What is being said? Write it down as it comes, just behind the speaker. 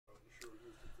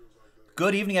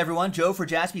Good evening, everyone. Joe for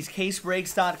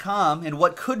JaspysCaseBreaks.com and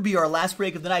what could be our last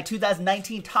break of the night,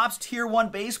 2019 Topps Tier 1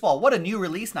 Baseball. What a new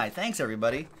release night. Thanks,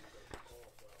 everybody.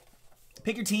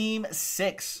 Pick your team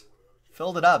 6.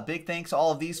 Filled it up. Big thanks to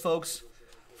all of these folks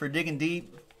for digging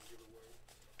deep,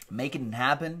 making it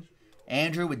happen.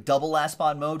 Andrew with double last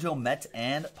spot mojo, Mets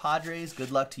and Padres.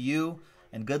 Good luck to you,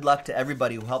 and good luck to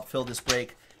everybody who helped fill this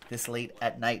break this late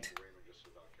at night.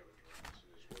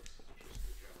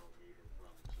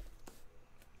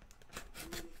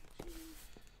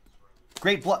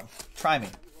 Great blood. Try me.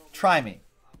 Try me.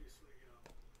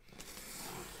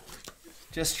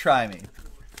 Just try me.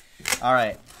 All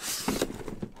right.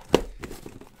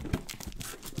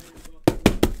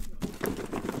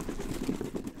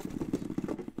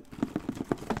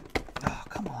 Oh,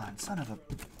 come on. Son of a...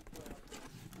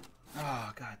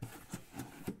 Oh, God.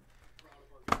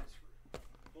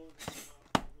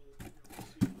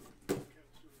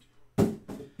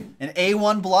 An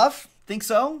A1 bluff? Think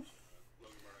so?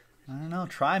 I don't know.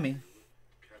 Try me.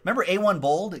 Remember A1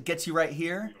 bold? It gets you right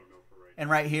here and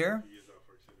right here.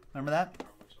 Remember that?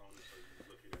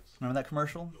 Remember that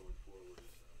commercial?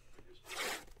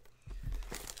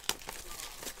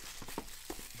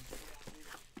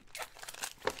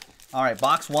 All right,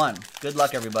 box 1. Good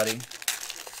luck, everybody.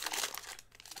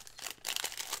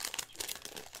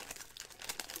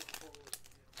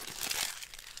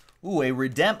 Ooh, a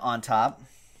Redempt on top.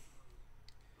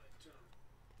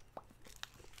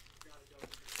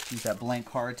 Use that blank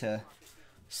card to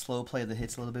slow play the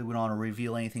hits a little bit. We don't want to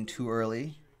reveal anything too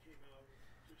early.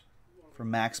 For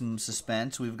maximum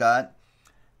suspense, we've got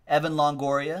Evan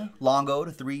Longoria, Longo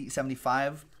to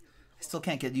 375. I still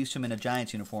can't get used to him in a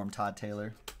Giants uniform, Todd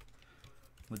Taylor,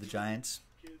 with the Giants.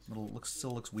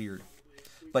 Still looks weird.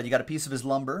 But you got a piece of his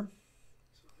lumber.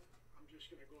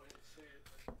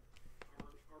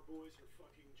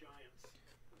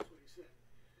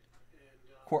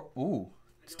 Ooh.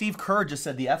 Steve Kerr just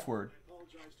said the F word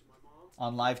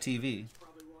on live TV.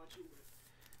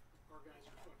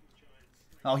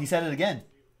 Oh, he said it again.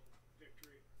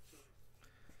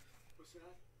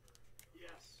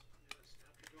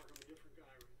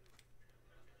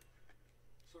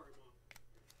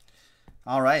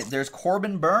 All right, there's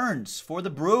Corbin Burns for the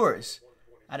Brewers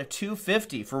out of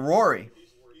 250 for Rory.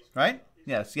 Right?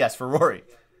 Yes, for Rory.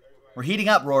 We're heating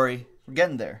up, Rory. We're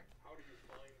getting there.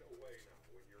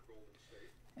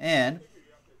 And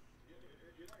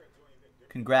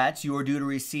congrats, you are due to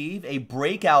receive a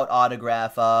breakout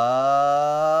autograph of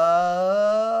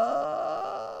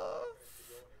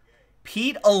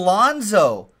Pete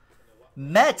Alonso.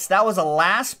 Mets, that was a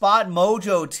last spot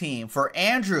mojo team for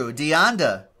Andrew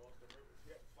Deonda.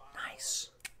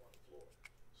 Nice.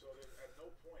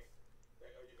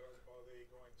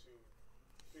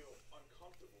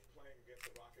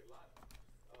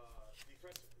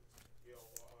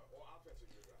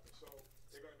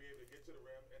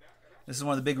 This is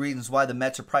one of the big reasons why the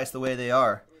Mets are priced the way they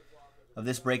are. Of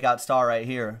this breakout star right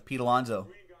here, Pete Alonso.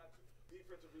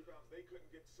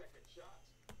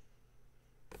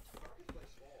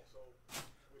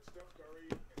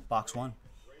 Box 1.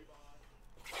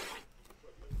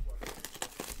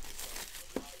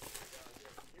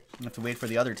 I have to wait for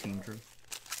the other team, Drew.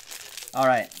 All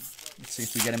right. Let's see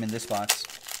if we get him in this box.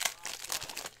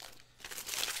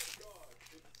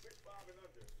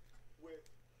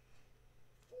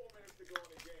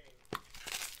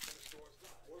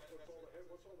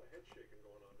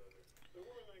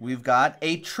 We've got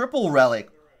a triple relic.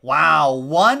 Wow,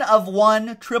 1 of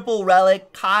 1 triple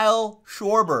relic, Kyle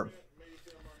Schwarber.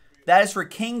 That is for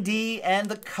King D and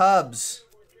the Cubs.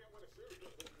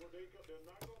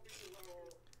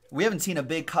 We haven't seen a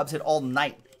big Cubs hit all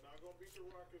night.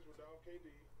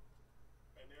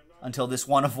 Until this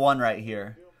 1 of 1 right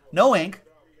here. No ink,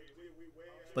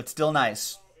 but still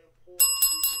nice.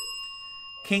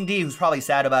 King D, who's probably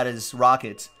sad about his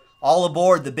Rockets. All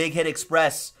aboard the Big Hit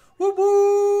Express. Whoop,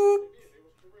 whoop.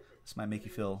 This might make you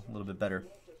feel a little bit better.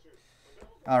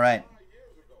 All right.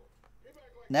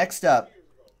 Next up,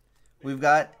 we've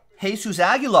got Jesus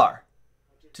Aguilar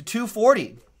to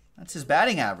 240. That's his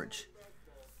batting average.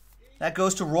 That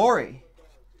goes to Rory.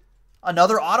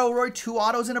 Another auto, Rory. 2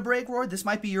 autos in a break, Rory. This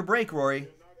might be your break, Rory.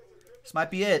 This might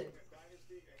be it.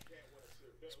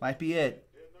 This might be it.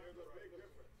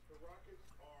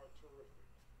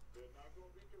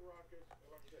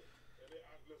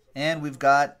 And we've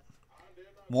got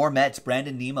more Mets.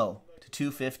 Brandon Nimmo to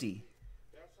 250.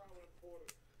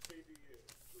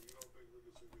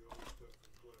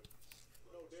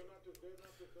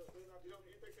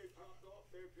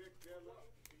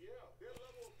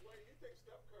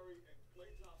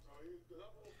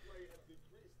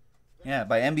 Yeah,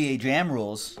 by NBA Jam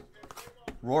rules,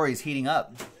 Rory's heating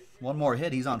up. One more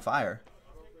hit, he's on fire.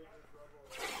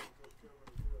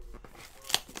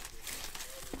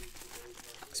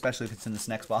 Especially if it's in this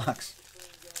next box.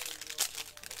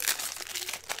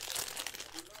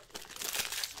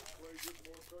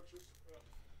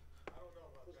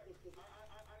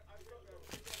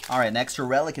 All right, an extra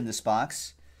relic in this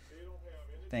box.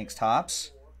 Thanks,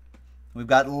 Topps. We've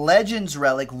got Legends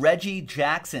relic, Reggie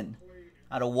Jackson.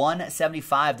 Out of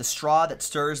 175, the straw that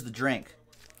stirs the drink.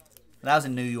 That was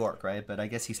in New York, right? But I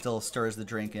guess he still stirs the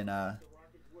drink in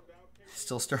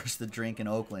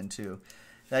Oakland too.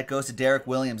 That goes to Derek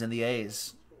Williams and the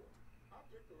A's.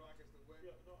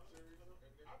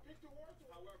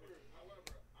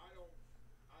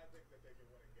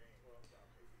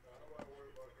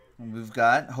 We've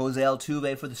got Jose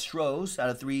Altuve for the Stros out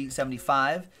of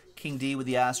 375. King D with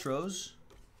the Astros.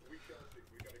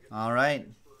 All right.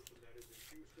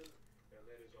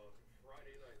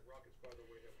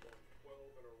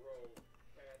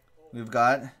 We've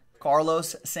got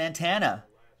Carlos Santana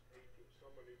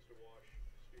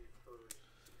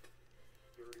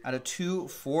out of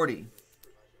 240.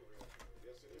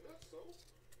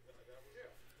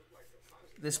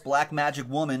 This Black Magic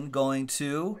Woman going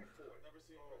to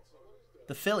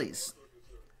the Phillies.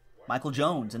 Michael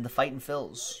Jones and the Fightin'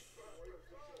 Phils.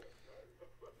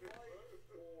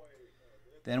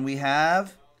 Then we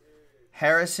have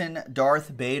Harrison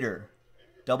Darth Bader.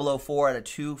 004 out of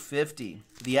 250.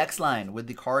 The X-Line with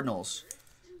the Cardinals.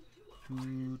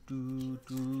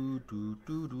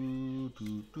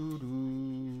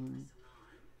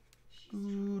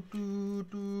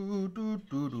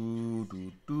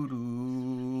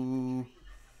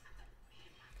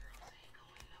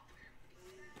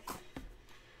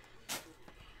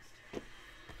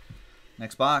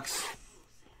 Next box.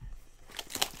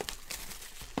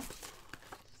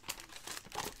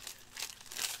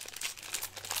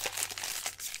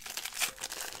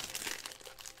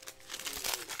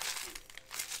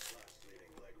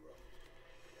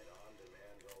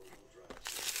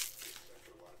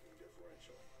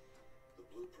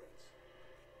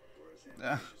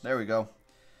 There we go.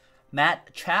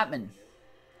 Matt Chapman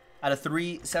out of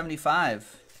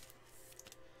 375.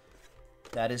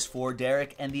 That is for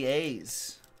Derek and the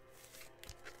A's.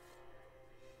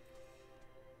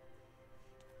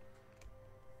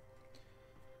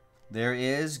 There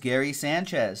is Gary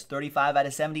Sanchez, 35 out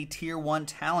of 70, Tier 1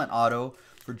 talent auto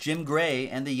for Jim Gray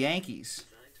and the Yankees.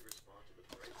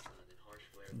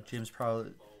 Jim's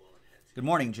probably... Good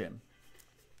morning, Jim.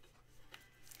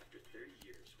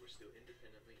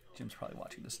 Jim's probably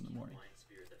watching this in the morning.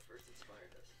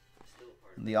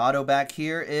 And the auto back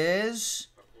here is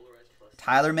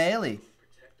Tyler Mahle,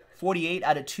 48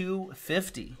 out of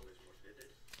 250.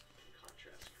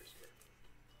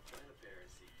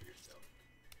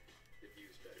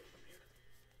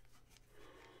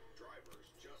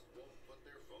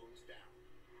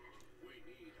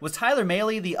 Was Tyler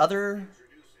Mahle the other,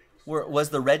 was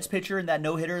the Reds pitcher in that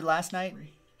no-hitter last night?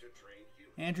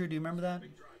 Andrew, do you remember that?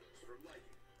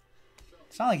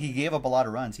 It's not like he gave up a lot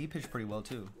of runs. He pitched pretty well,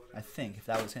 too, I think, if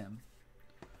that was him.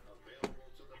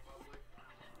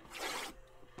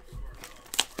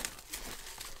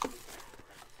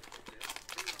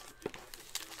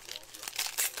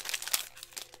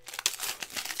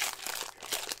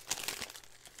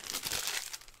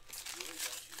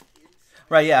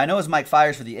 Right, yeah, I know it was Mike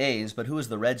Fiers for the A's, but who was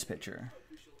the Reds pitcher?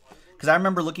 Because I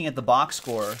remember looking at the box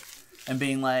score and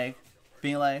being like,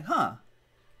 huh.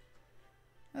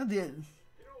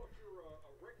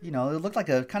 You know, it looked like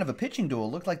a kind of a pitching duel.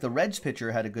 It looked like the Reds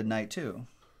pitcher had a good night, too.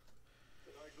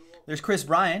 There's Chris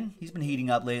Bryant. He's been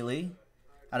heating up lately.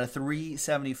 Out of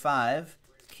 375.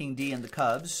 King D and the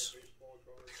Cubs.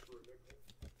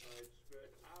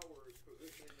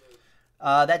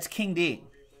 That's King D.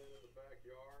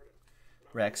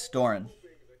 Rex Doran.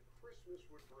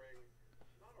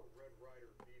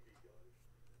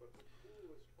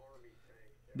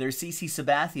 There's CC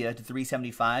Sabathia to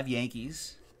 375,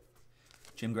 Yankees.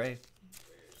 Jim Gray.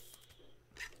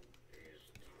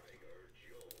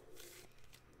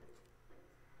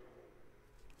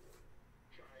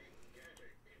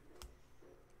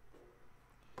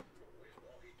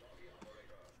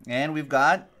 And we've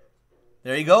got,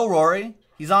 there you go, Rory.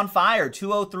 He's on fire.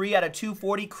 203 out of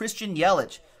 240, Christian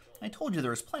Yelich. I told you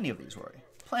there was plenty of these, Rory.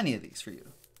 Plenty of these for you.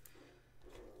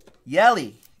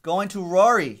 Yelly going to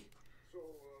Rory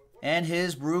and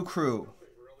his Brew Crew.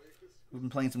 We've been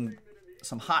playing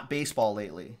some hot baseball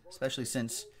lately, especially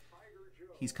since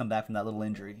he's come back from that little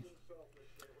injury.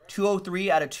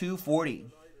 203 out of 240.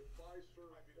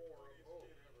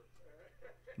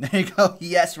 There you go.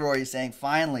 Yes, Rory saying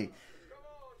finally.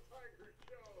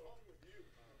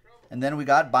 And then we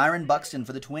got Byron Buxton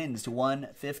for the Twins to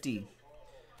 150.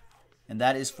 And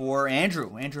that is for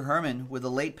Andrew. Andrew Herman with a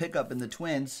late pickup in the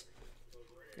Twins.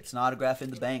 Gets an autograph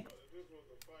in the bank.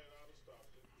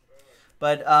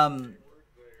 But,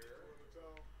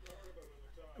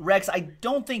 Rex, I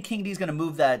don't think King D's going to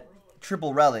move that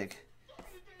triple relic.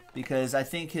 Because I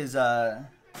think his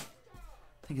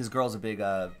girl's a big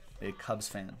Cubs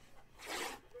fan.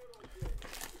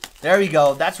 There we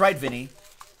go. That's right, Vinny.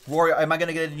 Rory, am I going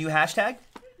to get a new hashtag?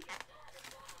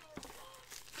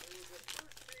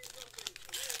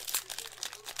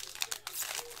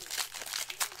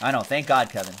 I know. Thank God,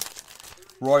 Kevin.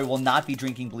 Rory will not be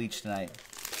drinking bleach tonight.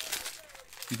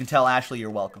 You can tell Ashley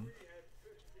you're welcome.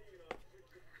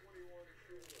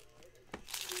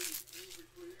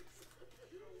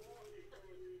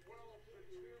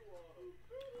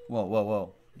 Whoa, whoa,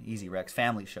 whoa. Easy, Rex.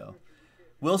 Family show.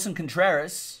 Wilson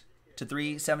Contreras to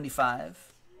 375.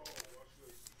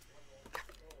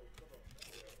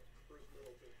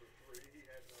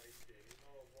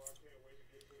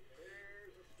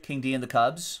 King D and the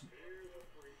Cubs.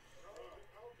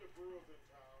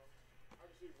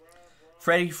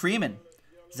 Freddie Freeman.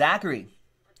 Zachary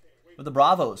with the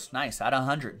Bravos. Nice. Out of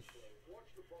 100.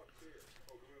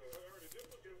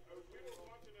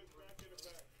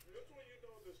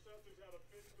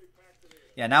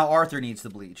 Yeah, now Arthur needs the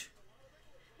bleach.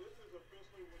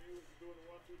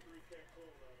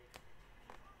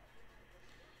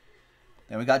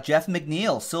 Then we got Jeff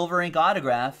McNeil, silver ink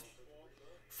autograph.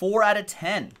 4 out of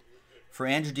 10 for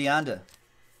Andrew Deonda.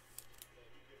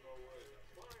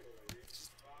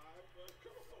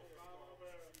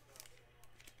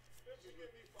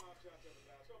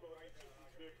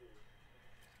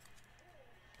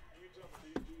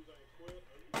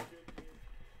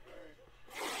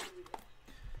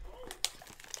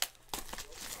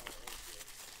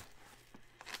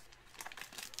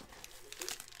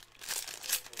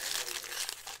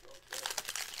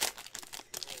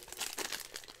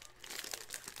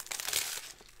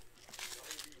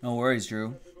 No worries,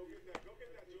 Drew.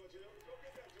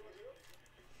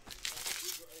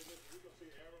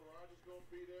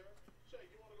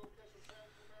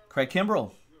 Craig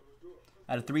Kimbrell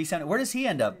out of 370. Where does he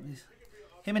end up?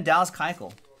 Him and Dallas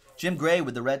Keuchel. Jim Gray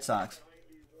with the Red Sox.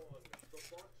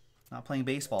 Not playing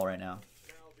baseball right now.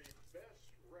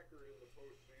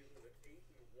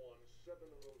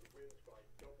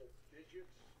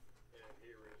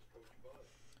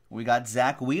 We got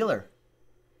Zach Wheeler.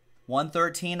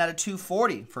 113 out of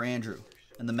 240 for Andrew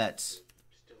and the Mets.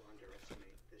 Still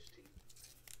underestimate this team.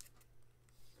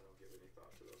 I don't give any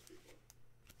thought to those people.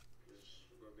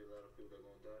 There's going to be a lot of people that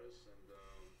are going to doubt us, and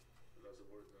that's the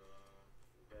word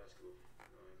in basketball.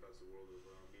 That's the world of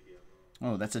media.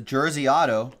 Oh, that's a jersey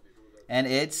auto, and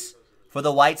it's for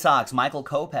the White Sox, Michael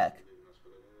Kopech.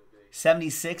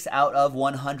 76 out of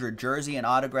 100 jersey and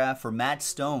autograph for Matt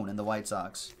Stone and the White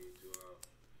Sox.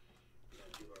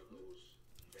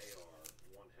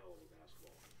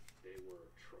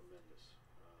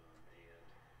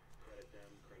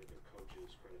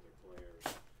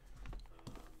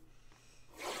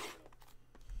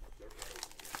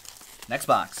 Next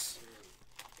box.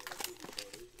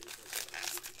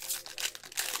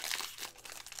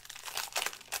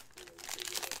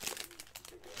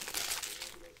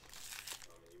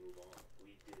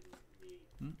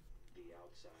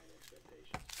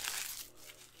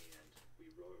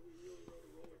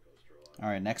 All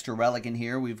right, next to relic in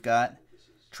here, we've got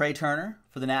Trey Turner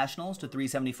for the Nationals to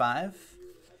 375.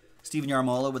 Steven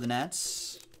Yarmola with the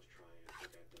Nets.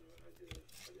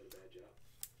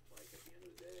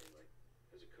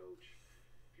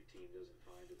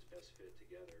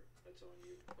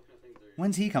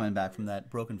 When's he coming back from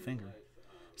that broken finger?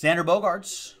 Xander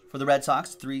Bogaerts for the Red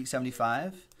Sox,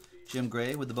 375. Jim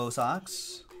Gray with the Bo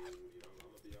Sox.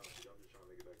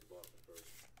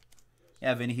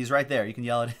 Yeah, Vinny, he's right there. You can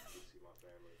yell at him.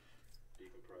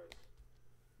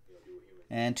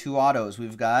 And 2 autos.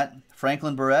 We've got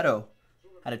Franklin Barreto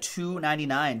out of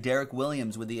 299. Derek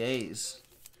Williams with the A's.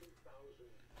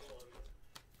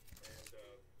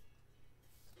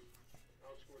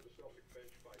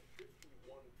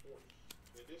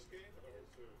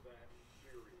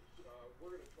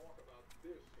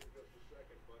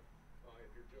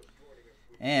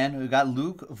 And we've got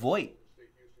Luke Voit,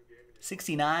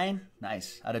 69,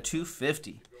 nice, out of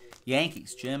 250.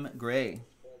 Yankees, Jim Gray.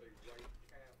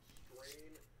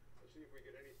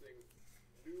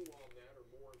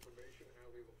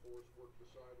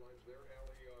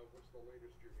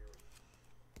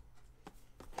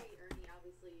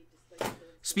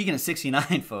 Speaking of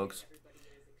 69, folks,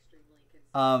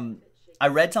 I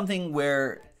read something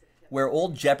where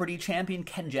old Jeopardy champion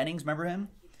Ken Jennings, remember him?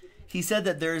 He said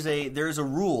that there's a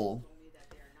rule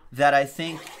that I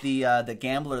think the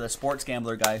gambler, the sports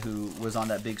gambler guy who was on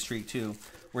that big streak too,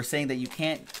 were saying that you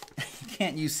can't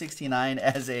use 69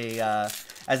 as a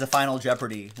final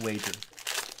Jeopardy wager.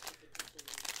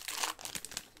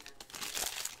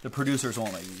 The producers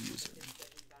won't let you use it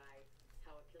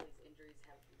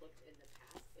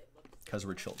because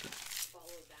we're children.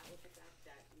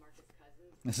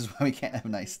 This is why we can't have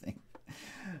nice things.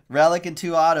 Relic and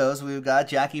 2 autos. We've got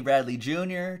Jackie Bradley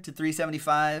Jr. to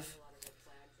 375,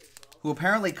 who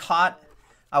apparently caught.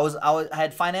 I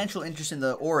had financial interest in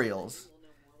the Orioles.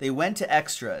 They went to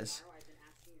extras,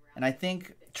 and I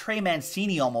think Trey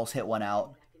Mancini almost hit one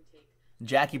out.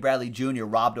 Jackie Bradley Jr.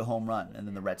 robbed a home run, and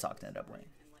then the Red Sox ended up winning.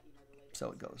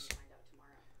 So it goes.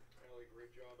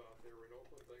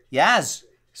 Yaz,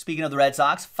 speaking of the Red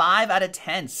Sox, 5 out of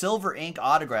 10 silver ink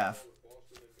autograph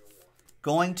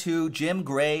going to Jim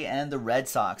Gray and the Red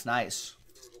Sox. Nice.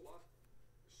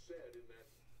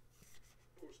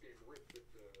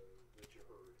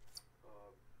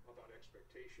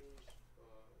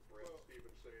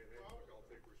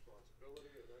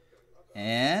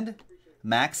 And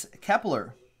Max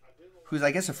Kepler, who's,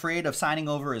 I guess, afraid of signing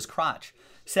over his crotch.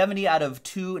 70 out of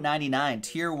 299,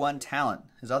 Tier 1 talent.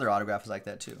 His other autograph is like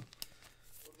that, too.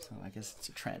 So I guess it's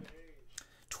a trend.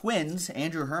 Twins,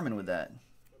 Andrew Herman with that.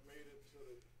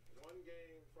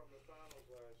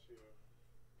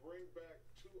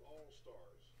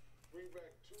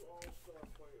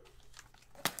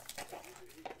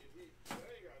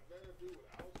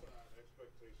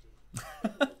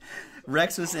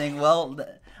 Rex was saying, well,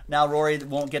 now Rory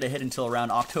won't get a hit until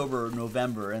around October or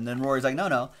November. And then Rory's like,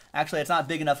 no. Actually, it's not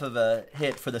big enough of a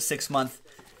hit for the 6-month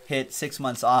hit, 6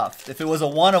 months off. If it was a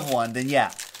 1 of 1, then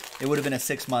yeah, it would have been a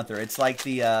 6-monther. It's like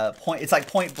the point. It's like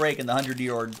Point Break in the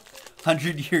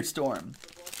 100-year storm.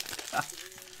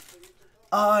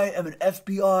 I am an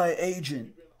FBI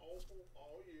agent.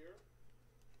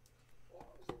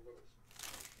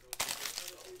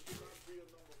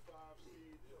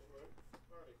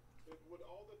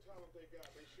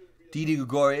 Didi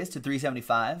Gregorius to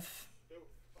 375.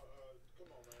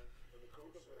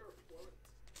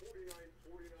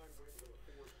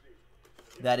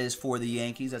 That is for the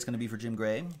Yankees. That's going to be for Jim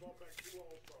Gray.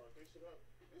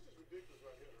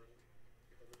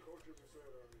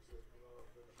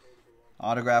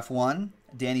 Autograph 1.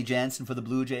 Danny Jansen for the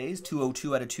Blue Jays.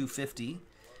 202 out of 250.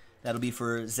 That'll be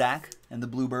for Zach and the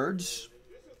Bluebirds.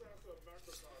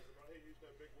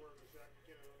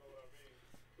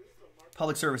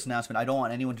 Public service announcement. I don't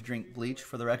want anyone to drink bleach,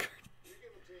 for the record.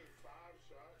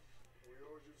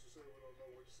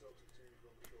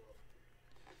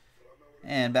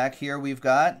 And back here we've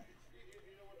got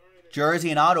jersey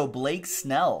and auto, Blake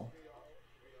Snell.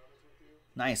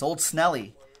 Nice. Old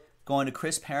Snelly going to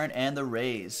Chris Parent and the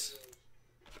Rays.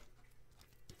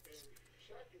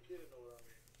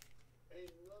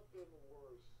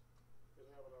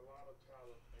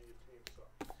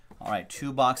 All right,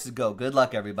 2 boxes to go. Good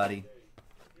luck, everybody.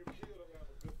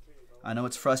 I know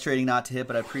it's frustrating not to hit,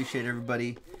 but I appreciate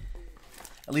everybody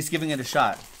at least giving it a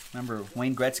shot. Remember,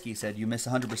 Wayne Gretzky said you miss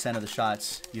 100% of the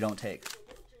shots you don't take.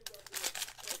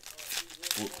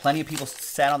 Well, plenty of people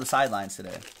sat on the sidelines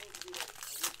today.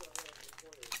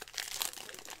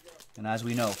 And as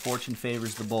we know, fortune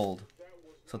favors the bold.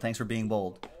 So thanks for being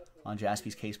bold on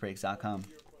JaspysCaseBreaks.com.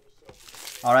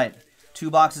 All right, 2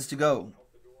 boxes to go.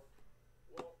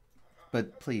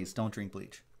 But please, don't drink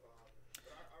bleach.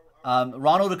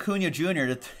 Ronald Acuna Jr.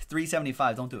 to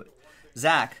 375. Don't do it.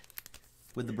 Zach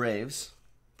with the Braves.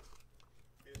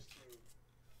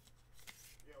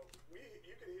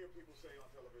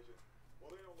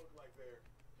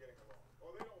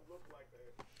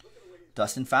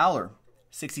 Dustin Fowler,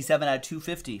 67 out of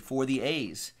 250 for the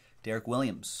A's. Derek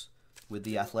Williams with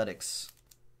the Athletics.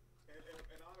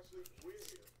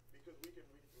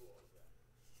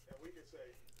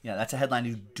 Yeah, that's a headline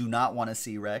you do not want to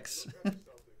see, Rex.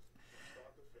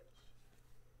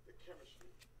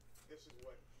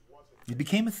 It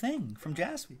became a thing from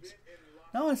Jaspys.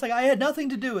 No, it's like I had nothing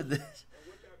to do with this.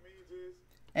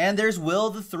 And there's Will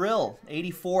the Thrill,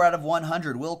 84 out of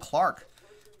 100. Will Clark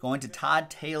going to Todd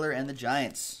Taylor and the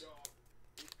Giants.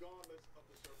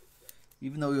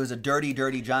 Even though he was a dirty,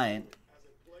 dirty Giant.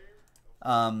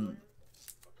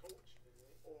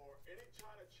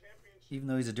 Even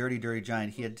though he's a dirty, dirty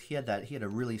Giant, he had a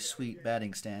really sweet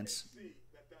batting stance. If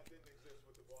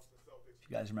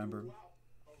you guys remember.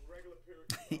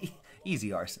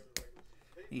 Easy, Arson.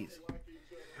 Easy.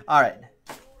 All right.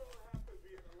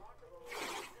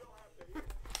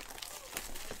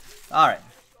 All right.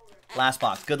 Last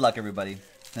box. Good luck, everybody.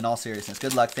 In all seriousness,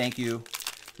 good luck. Thank you.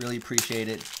 Really appreciate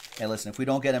it. Hey, listen, if we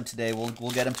don't get him today, we'll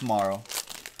get him tomorrow.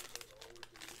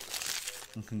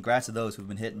 And congrats to those who've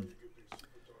been hitting.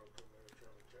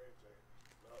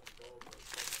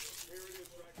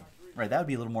 Right, that would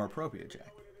be a little more appropriate,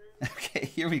 Jack. Okay,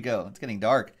 here we go. It's getting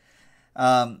dark.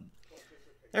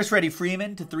 There's Freddie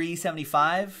Freeman to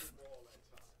 375.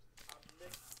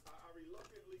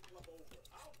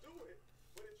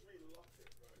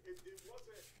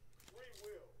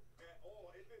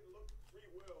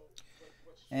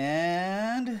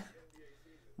 And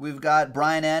we've got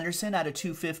Brian Anderson out of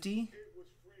 250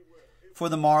 for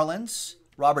the Marlins.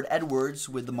 Robert Edwards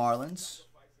with the Marlins.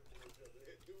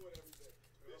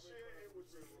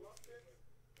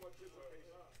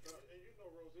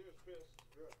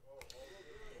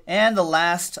 And the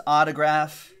last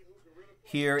autograph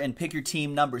here in Pick Your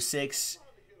Team number 6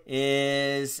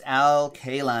 is Al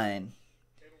Kaline.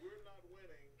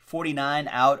 49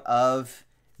 out of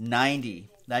 90.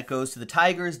 That goes to the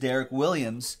Tigers. Derek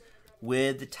Williams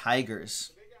with the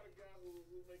Tigers.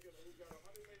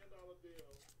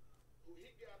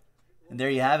 And there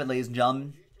you have it, ladies and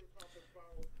gentlemen.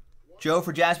 Joe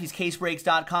for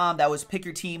JaspysCaseBreaks.com. That was Pick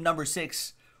Your Team number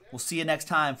 6. We'll see you next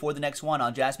time for the next one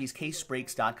on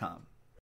JaspysCaseBreaks.com.